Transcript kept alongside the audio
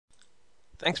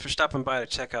Thanks for stopping by to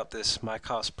check out this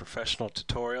MyCost Professional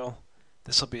tutorial.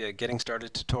 This will be a getting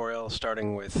started tutorial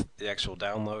starting with the actual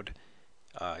download.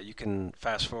 You can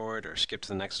fast forward or skip to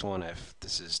the next one if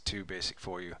this is too basic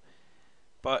for you.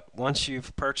 But once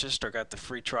you've purchased or got the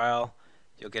free trial,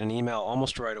 you'll get an email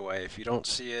almost right away. If you don't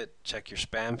see it, check your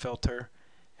spam filter.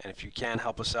 And if you can,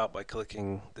 help us out by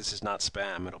clicking "This is not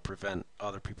spam." It'll prevent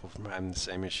other people from having the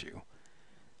same issue.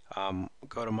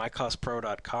 Go to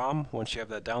MyCostPro.com once you have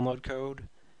that download code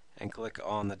and click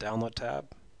on the download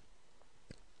tab.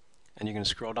 And you're going to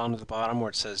scroll down to the bottom where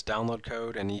it says download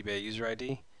code and eBay user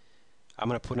ID. I'm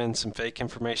going to put in some fake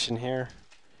information here.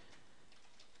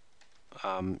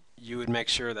 You would make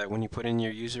sure that when you put in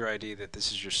your user ID that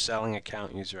this is your selling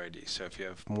account user ID. So if you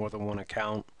have more than one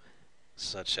account,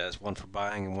 such as one for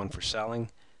buying and one for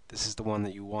selling, this is the one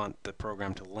that you want the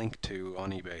program to link to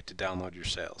on eBay to download your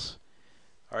sales.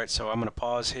 Alright, so I'm going to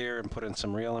pause here and put in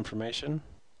some real information.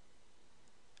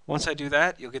 Once I do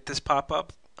that, you'll get this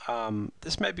pop-up.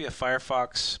 This may be a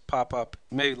Firefox pop-up.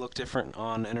 It may look different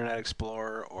on Internet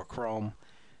Explorer or Chrome,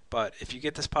 but if you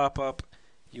get this pop-up,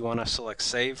 you want to select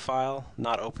Save File,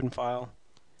 not Open File.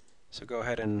 So go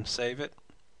ahead and save it.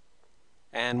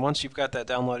 And once you've got that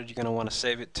downloaded, you're going to want to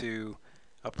save it to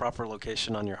a proper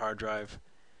location on your hard drive.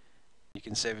 You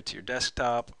can save it to your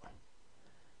desktop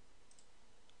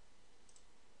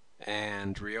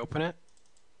and reopen it.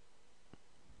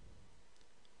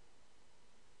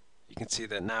 You can see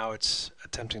that now it's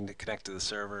attempting to connect to the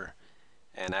server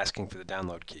and asking for the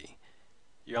download key.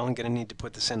 You're only going to need to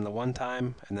put this in the one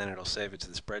time and then it'll save it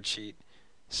to the spreadsheet.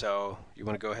 So you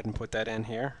want to go ahead and put that in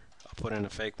here. I'll put in a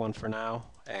fake one for now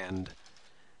and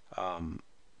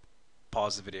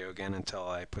pause the video again until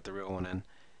I put the real one in.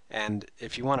 And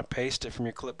if you want to paste it from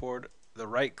your clipboard, the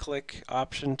right click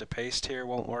option to paste here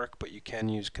won't work, but you can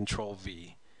use Control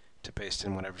V to paste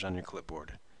in whatever's on your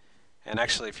clipboard. And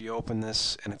actually, if you open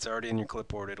this and it's already in your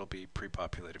clipboard, it'll be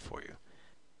pre-populated for you.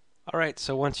 Alright,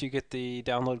 so once you get the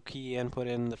download key input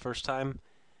in the first time,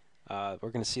 we're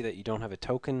going to see that you don't have a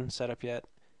token set up yet.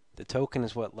 The token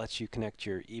is what lets you connect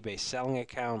your eBay selling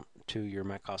account to your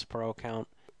MyCostPro account.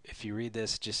 If you read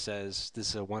this, it just says this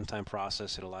is a one-time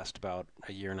process. It'll last about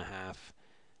a year and a half.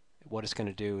 What it's going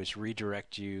to do is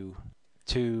redirect you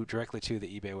directly to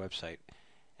the eBay website.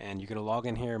 And you're going to log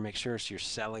in here and make sure it's your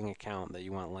selling account that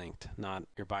you want linked, not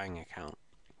your buying account.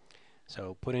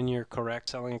 So put in your correct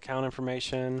selling account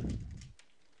information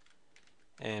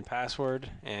and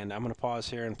password, and I'm going to pause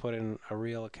here and put in a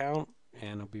real account,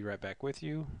 and I'll be right back with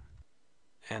you.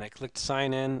 And I clicked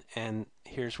sign in, and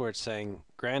here's where it's saying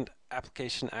grant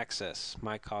application access,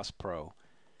 MyCostPro.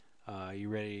 You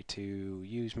ready to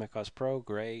use MyCostPro?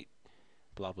 Great.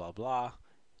 Blah blah blah.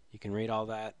 You can read all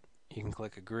that. You can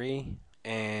click agree,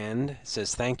 and it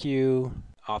says thank you.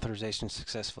 Authorization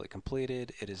successfully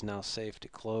completed. It is now safe to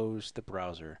close the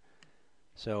browser.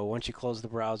 So once you close the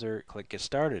browser, click get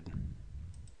started.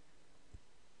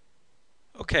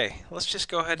 Okay, let's just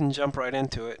go ahead and jump right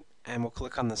into it, and we'll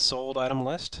click on the sold item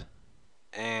list,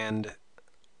 and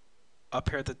up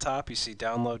here at the top you see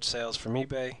download sales from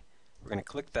eBay. We're going to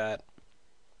click that.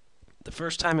 The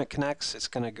first time it connects, it's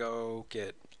going to go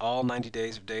get all 90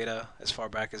 days of data as far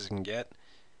back as it can get,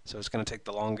 so it's going to take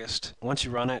the longest. Once you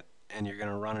run it and you're going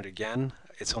to run it again,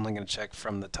 it's only going to check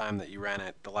from the time that you ran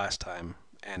it the last time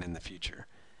and in the future.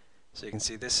 So you can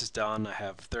see this is done. I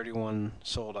have 31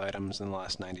 sold items in the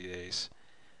last 90 days.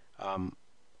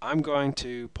 I'm going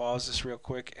to pause this real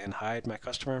quick and hide my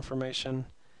customer information.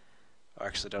 I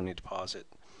actually don't need to pause it.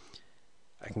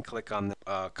 I can click on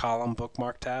the column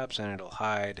bookmark tabs and it'll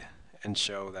hide and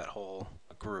show that whole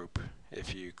group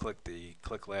if you click the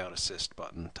click layout assist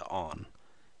button to on.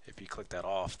 If you click that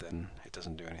off, then it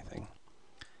doesn't do anything.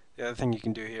 The other thing you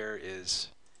can do here is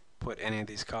put any of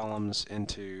these columns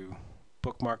into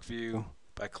bookmark view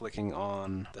by clicking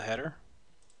on the header.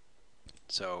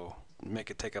 So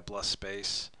make it take up less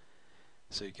space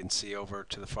so you can see over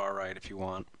to the far right if you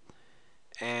want.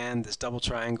 And this double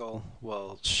triangle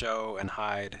will show and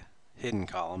hide hidden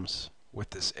columns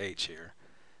with this H here.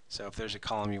 So if there's a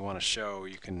column you want to show,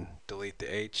 you can delete the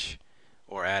H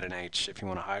or add an H if you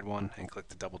want to hide one and click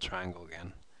the double triangle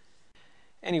again.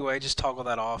 Anyway, just toggle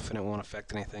that off and it won't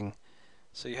affect anything.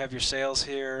 So you have your sales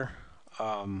here,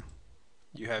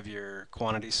 you have your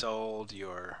quantity sold,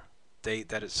 your date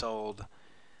that it sold,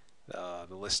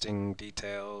 the listing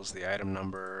details, the item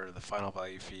number, the final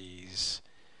value fees,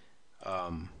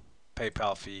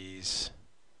 PayPal fees,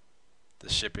 the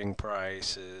shipping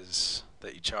prices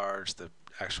that you charged, the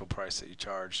actual price that you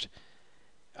charged.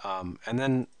 And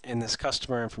then in this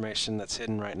customer information that's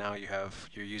hidden right now, you have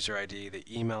your user ID, the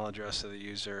email address of the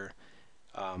user,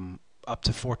 up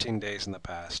to 14 days in the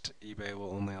past. eBay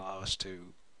will only allow us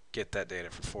to get that data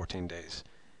for 14 days.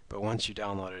 But once you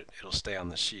download it, it'll stay on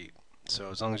the sheet. So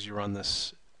as long as you run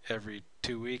this every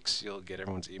 2 weeks, you'll get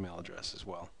everyone's email address as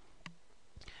well.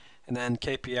 And then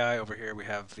KPI over here, we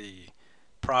have the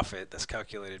profit that's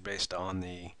calculated based on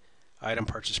the item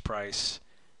purchase price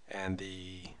and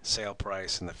the sale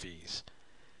price and the fees.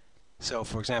 So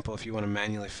for example, if you want to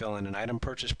manually fill in an item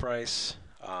purchase price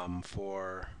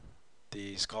for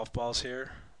these golf balls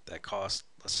here that cost,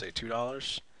 let's say,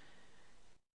 $2,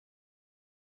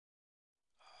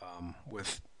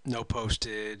 with no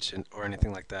postage or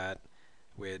anything like that,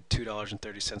 with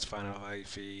 $2.30 final value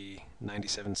fee,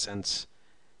 97 cents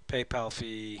PayPal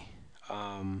fee,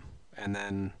 and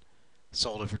then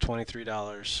sold it for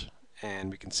 $23,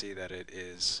 and we can see that it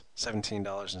is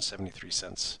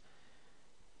 $17.73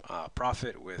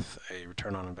 profit with a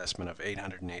return on investment of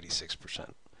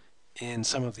 886%. In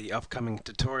some of the upcoming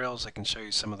tutorials, I can show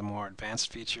you some of the more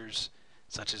advanced features,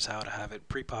 such as how to have it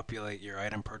pre-populate your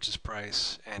item purchase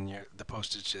price and the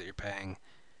postage that you're paying,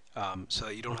 so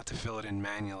that you don't have to fill it in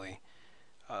manually.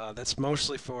 That's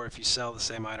mostly for if you sell the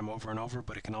same item over and over,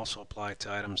 but it can also apply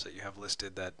to items that you have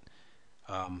listed that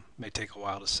may take a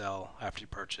while to sell after you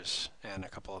purchase, and a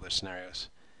couple other scenarios.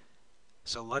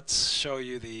 So let's show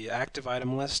you the active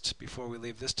item list before we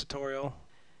leave this tutorial.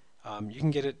 You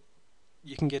can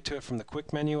get to it from the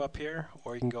quick menu up here,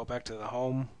 or you can go back to the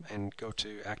home and go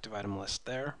to active item list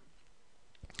there.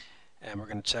 And we're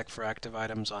going to check for active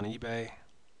items on eBay,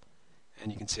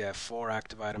 and you can see I have 4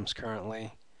 active items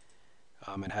currently.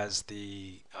 It has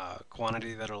the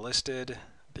quantity that are listed,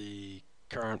 the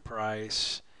current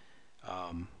price,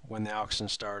 when the auction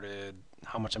started,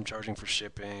 how much I'm charging for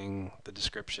shipping, the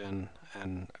description,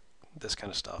 and this kind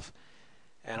of stuff.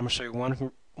 And I'm going to show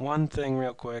you one thing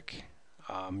real quick.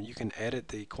 You can edit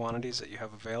the quantities that you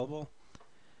have available.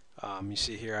 You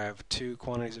see here I have 2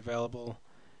 quantities available.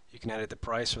 You can edit the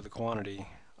price or the quantity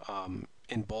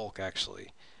in bulk, actually.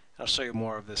 I'll show you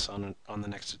more of this on the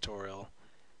next tutorial.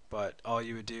 But all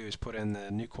you would do is put in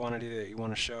the new quantity that you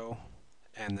want to show,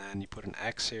 and then you put an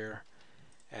X here.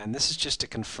 And this is just to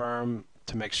confirm,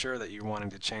 to make sure that you're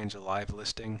wanting to change a live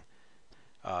listing,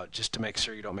 just to make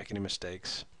sure you don't make any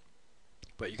mistakes.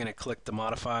 But you're going to click the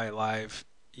Modify Live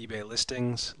eBay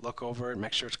Listings, look over it,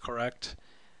 make sure it's correct.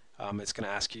 It's going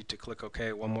to ask you to click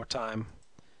OK one more time,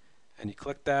 and you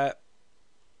click that,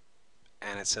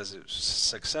 and it says it's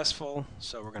successful,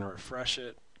 so we're going to refresh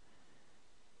it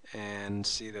and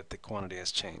see that the quantity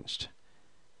has changed.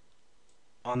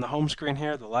 On the home screen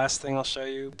here, the last thing I'll show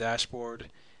you, the dashboard,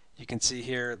 you can see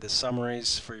here the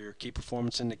summaries for your key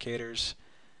performance indicators.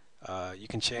 You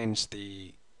can change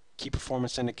the key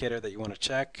performance indicator that you want to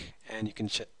check, and you can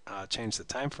change the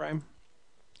time frame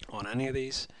on any of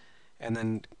these. And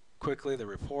then quickly the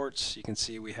reports, you can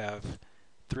see we have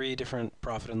 3 different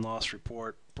profit and loss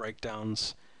report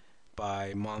breakdowns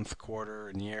by month, quarter,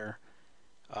 and year.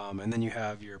 And then you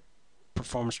have your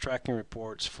performance tracking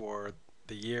reports for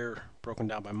the year broken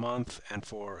down by month, and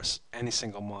for any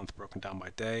single month broken down by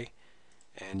day.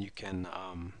 And you can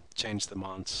change the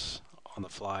months on the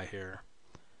fly here.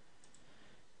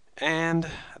 And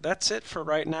that's it for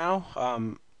right now.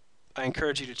 I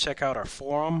encourage you to check out our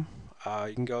forum.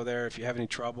 You can go there if you have any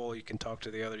trouble. You can talk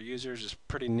to the other users. It's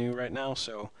pretty new right now,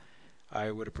 so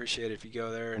I would appreciate it if you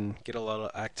go there and get a lot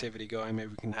of activity going. Maybe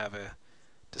we can have a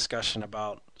discussion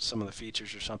about some of the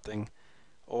features or something.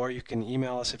 Or you can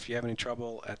email us if you have any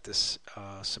trouble at this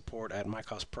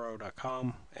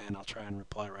support@MyCostPro.com, and I'll try and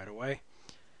reply right away.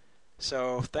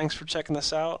 So thanks for checking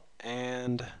this out,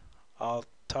 and I'll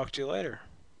talk to you later.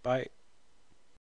 Bye.